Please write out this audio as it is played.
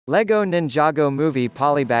LEGO Ninjago Movie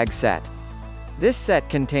Polybag Set. This set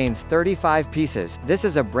contains 35 pieces. This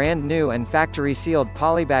is a brand new and factory-sealed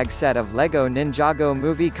polybag set of LEGO Ninjago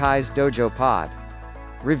Movie Kai's Dojo Pod.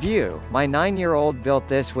 Review: my 9-year-old built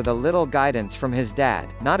this with a little guidance from his dad.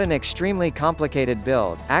 Not an extremely complicated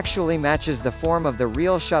build, actually matches the form of the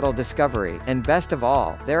real shuttle Discovery, and best of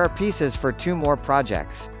all, there are pieces for 2 more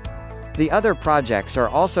projects. The other projects are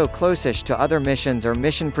also closeish to other missions or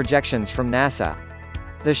mission projections from NASA.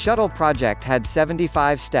 The shuttle project had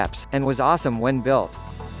 75 steps, and was awesome when built.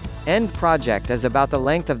 End project is about the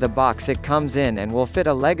length of the box it comes in and will fit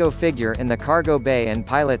a LEGO figure in the cargo bay and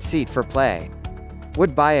pilot seat for play.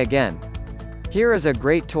 Would buy again. Here is a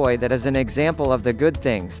great toy that is an example of the good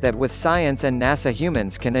things that with science and NASA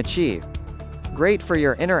humans can achieve. Great for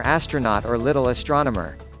your inner astronaut or little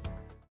astronomer.